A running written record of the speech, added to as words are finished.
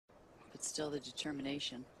it's still the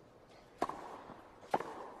determination. Beautiful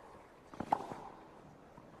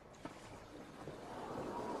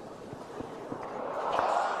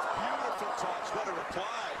touch. What a reply.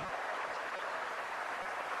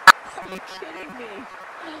 Are you kidding me?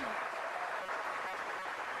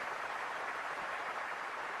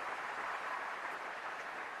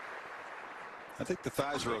 I think the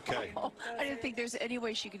thighs are okay. Oh, I didn't think there's any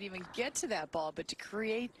way she could even get to that ball, but to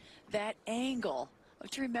create that angle, I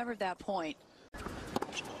have to remember that point.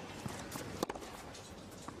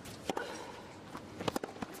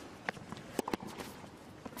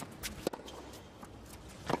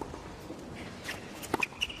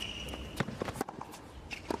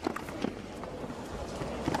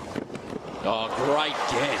 Oh, great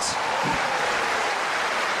get.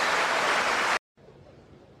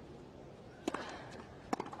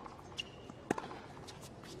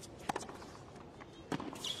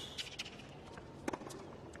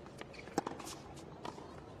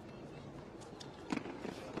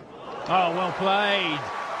 Oh, well played.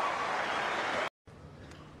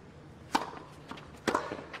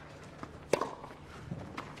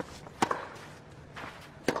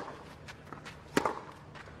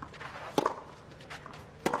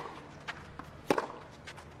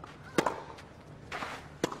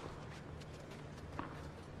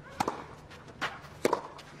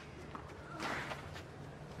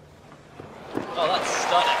 Oh, that's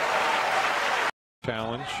stunning.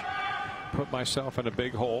 Challenge, put myself in a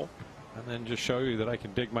big hole, and then just show you that I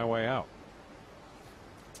can dig my way out.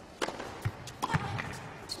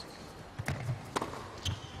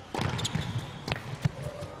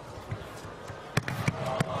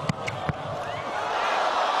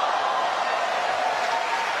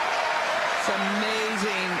 It's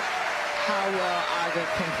amazing how well Aga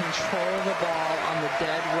can control the ball on the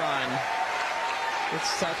dead run with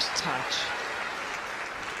such touch.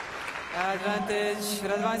 Advantage,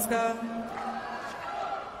 Radwańska.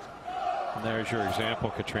 And there's your example,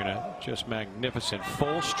 Katrina. Just magnificent.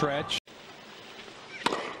 Full stretch.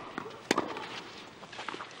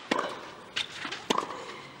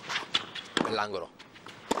 All'angolo.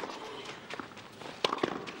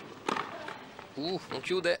 Non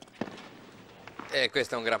chiude. E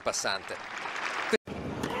questo è un gran passante.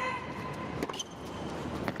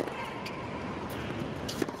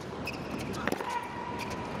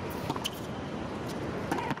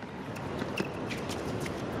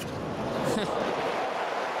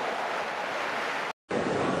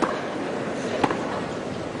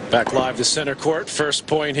 Back live to center court. First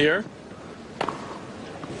point here.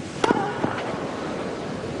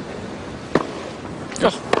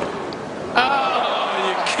 Oh, are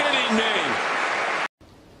you kidding me?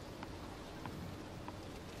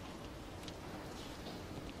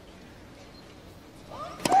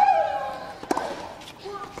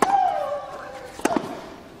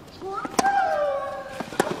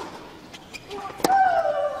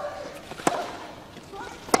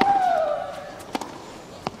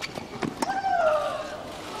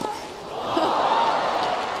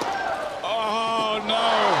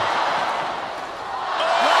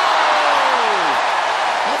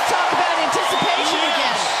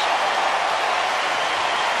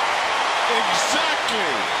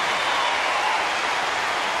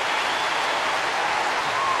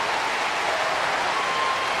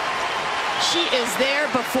 She is there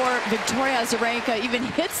before Victoria Azarenka even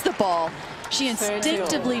hits the ball. She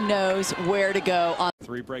instinctively knows where to go. On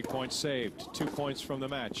 3 break points saved. 2 points from the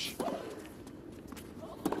match.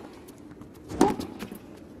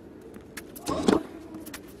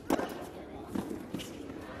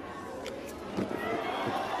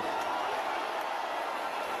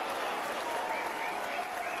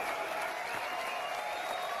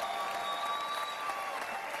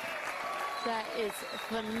 That is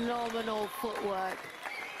phenomenal footwork.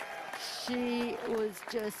 She was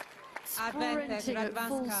just sprinting at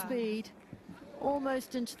full speed,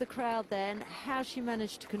 almost into the crowd then. How she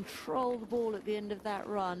managed to control the ball at the end of that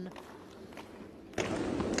run.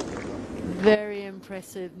 Very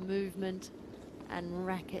impressive movement and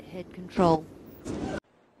racket head control.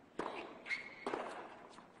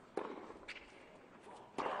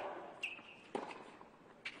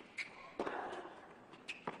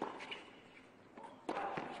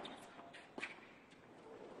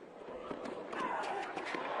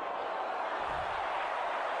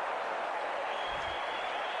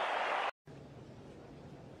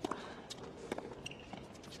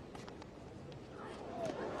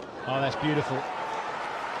 Oh, that's beautiful.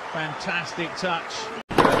 Fantastic touch.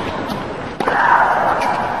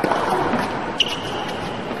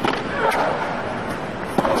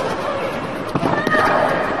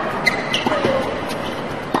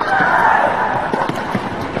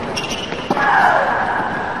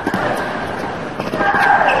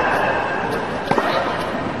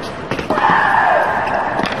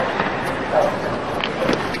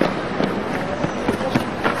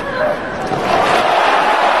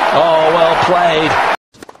 played.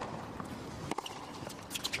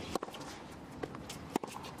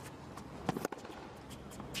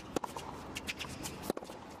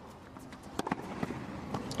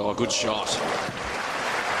 Oh, good shot.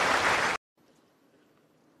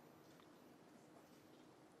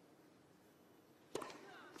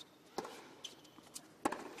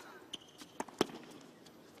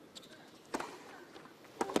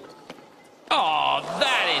 Oh,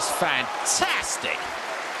 that is fantastic.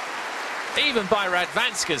 Even by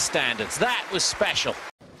Radwańska's standards, that was special.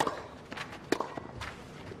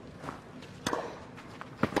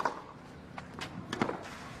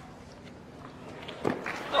 Did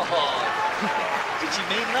you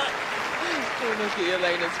mean that? Oh, look at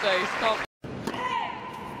Elena's face. Can't...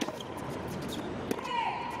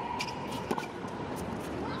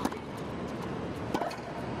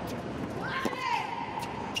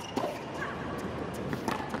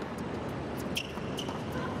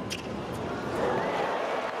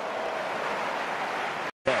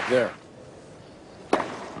 Back there.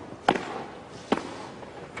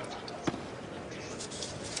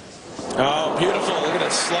 Oh, beautiful. Look at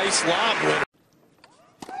that slice lob winner.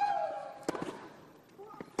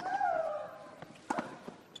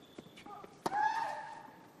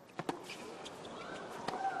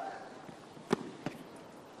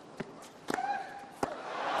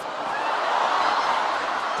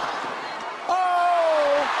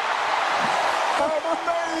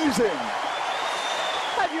 Amazing!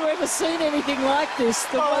 Have you ever seen anything like this?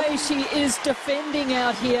 The way she is defending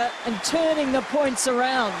out here and turning the points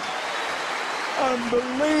around.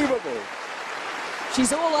 Unbelievable!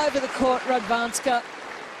 She's all over the court, Radwańska.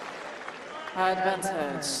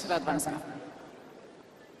 Advantage, Radwańska.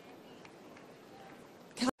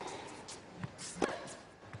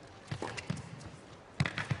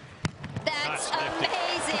 That's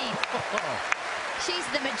amazing. She's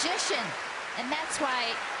the magician, and that's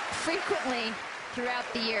why frequently throughout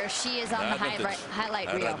the year she is on the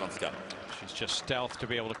highlight reel. She's just stealth to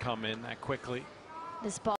be able to come in that quickly.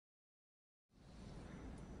 This ball.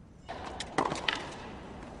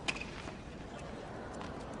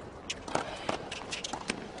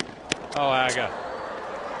 Oh, Aga.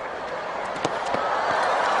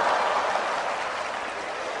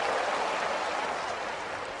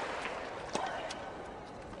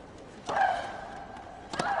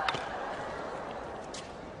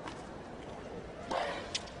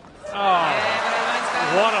 Oh,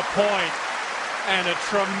 what a point, and a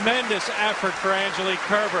tremendous effort for Angelique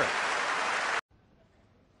Kerber.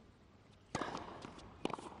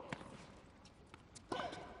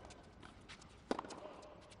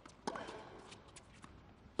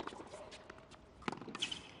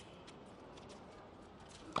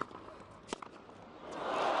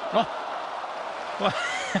 Well,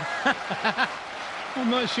 I'm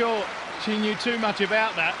not sure she knew too much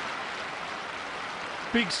about that.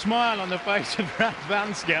 Big smile on the face of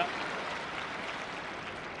Radwańska.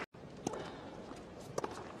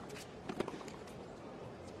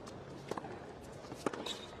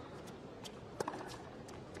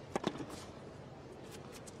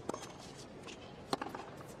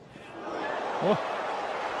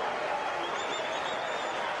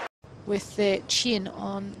 With their chin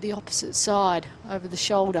on the opposite side, over the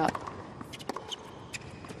shoulder.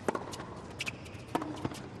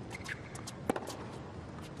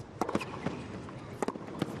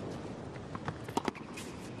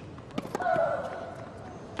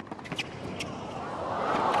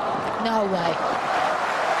 No way.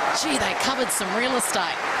 Gee, they covered some real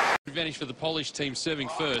estate. Advantage for the Polish team serving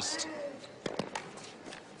first.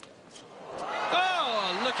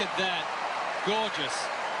 Oh, look at that. Gorgeous.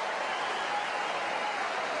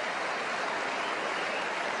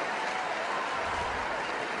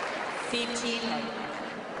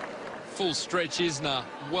 Full stretch, Isna.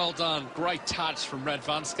 Well done. Great touch from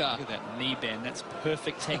Radwańska. Look at that knee bend. That's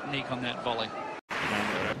perfect technique on that volley.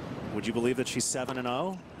 Would you believe that she's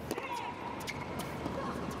 7-0?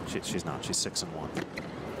 She's not. She's 6-1.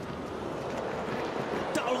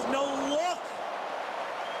 Oh, no look!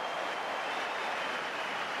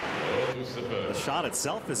 The shot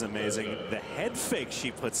itself is amazing. The head fake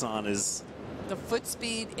she puts on is... The foot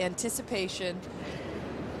speed, anticipation.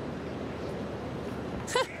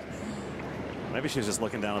 Maybe she was just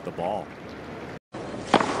looking down at the ball.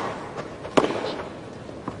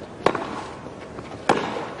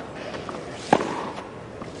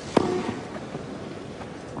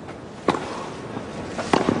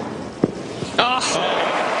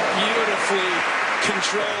 Beautifully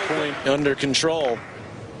controlled. Point under control.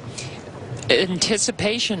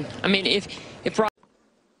 Anticipation. I mean, if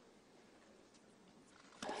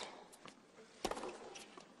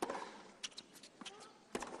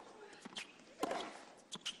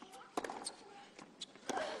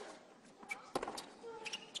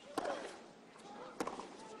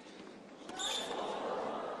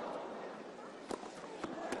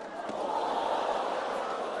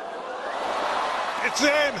It's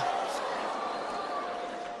in.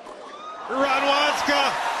 Radwańska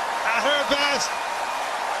at her best.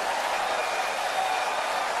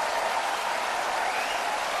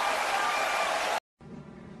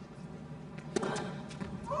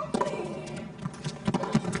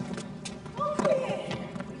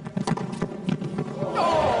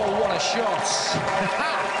 Oh, what a shot.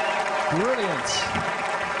 Brilliant.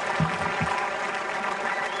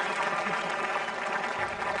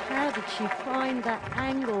 How did she find that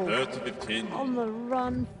angle on the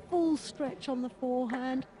run, full stretch on the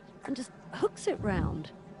forehand, and just hooks it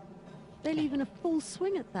round? Barely even a full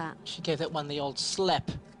swing at that. She gave that one the old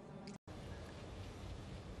slap.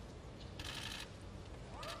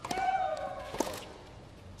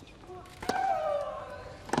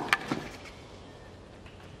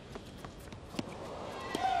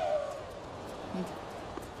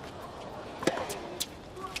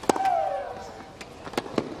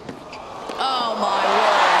 Oh my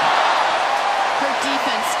word. Her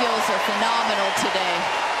defense skills are phenomenal today.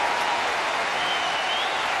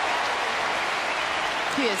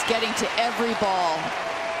 She is getting to every ball.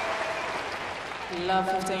 Love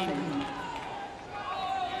 15.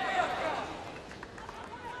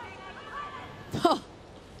 Huh.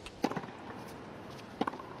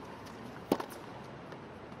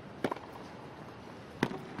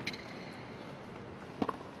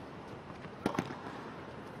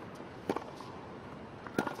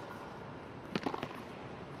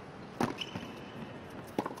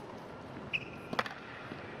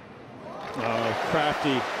 Oh,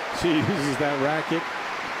 crafty. She uses that racket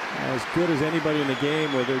as good as anybody in the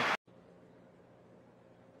game with her.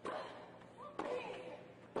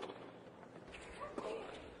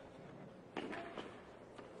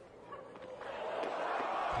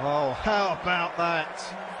 Oh, how about that?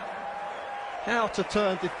 How to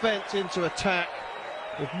turn defence into attack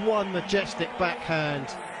with one majestic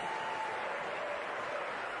backhand.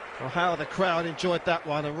 Oh, how the crowd enjoyed that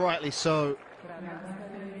one, and rightly so.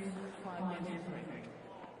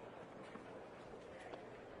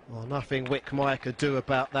 Well, nothing Wickmeyer could do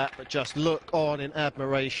about that, but just look on in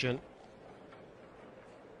admiration.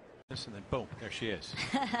 And then boom, there she is.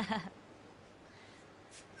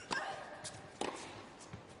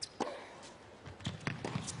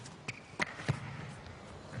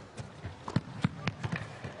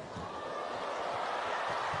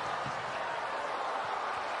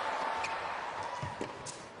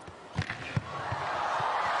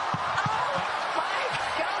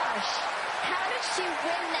 She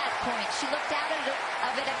win that point. She looked out of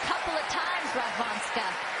it a couple of times, Radwańska.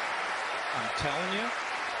 I'm telling you.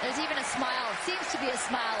 There's even a smile. Seems to be a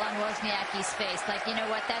smile on Wozniacki's face. Like, you know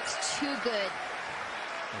what? That's too good.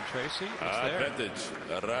 And Tracy, it's there. Advantage,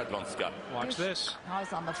 Radwańska. Watch this. I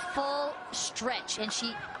was on the full stretch, and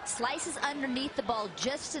she slices underneath the ball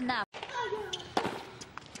just enough.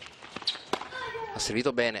 Ha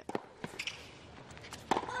servito bene.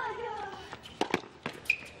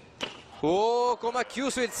 Oh, come ha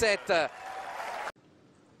chiuso il set.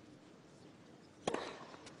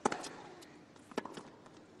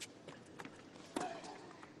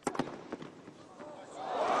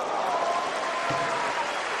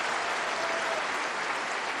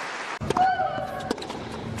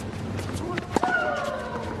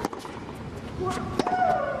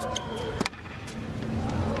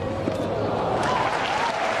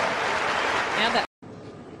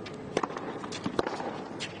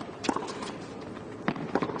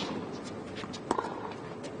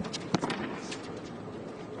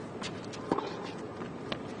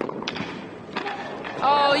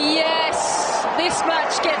 Oh yes, this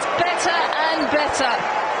match gets better and better.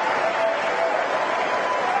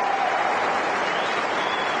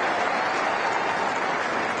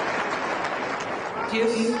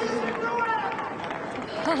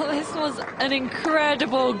 Oh, this was an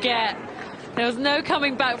incredible get. There was no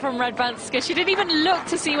coming back from Radwańska. She didn't even look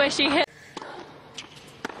to see where she hit.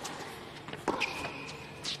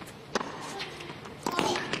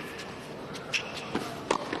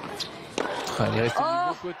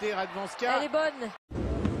 Oh, côté Radwańska. Elle est bonne.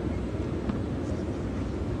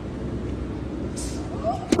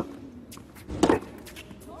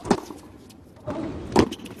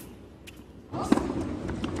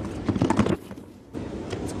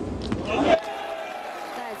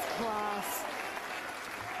 That's class.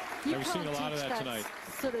 I've seen a lot of that tonight.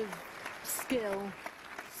 Sort of skill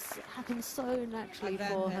happens so naturally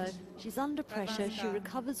for her. She's under pressure, she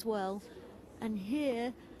recovers well, and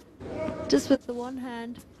here, just with the one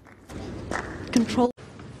hand, control.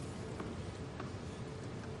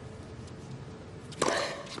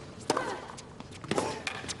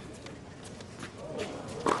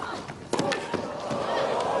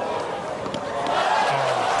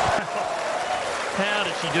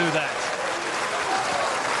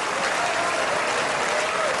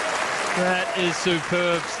 is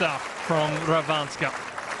superb stuff from Radwańska.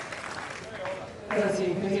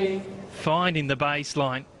 Finding the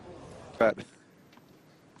baseline.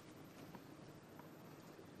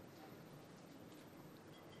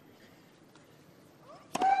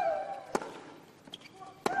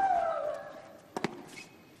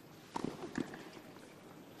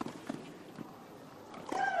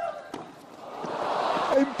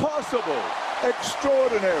 Impossible.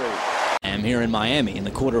 Extraordinary. I'm here in Miami in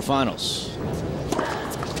the quarterfinals.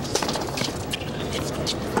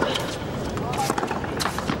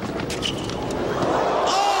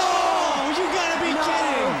 Oh, you gotta be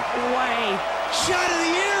kidding! No way. Shot of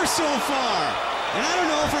the year so far. And I don't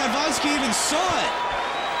know if Radwańska even saw it.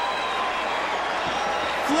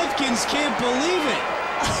 Flipkins can't believe it.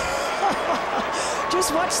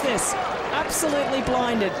 Just watch this. Absolutely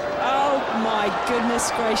blinded. Oh my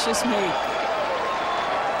goodness gracious me.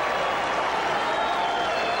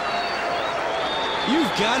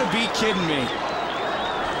 You've got to be kidding me.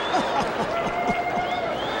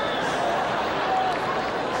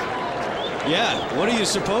 Yeah, what are you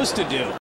supposed to do?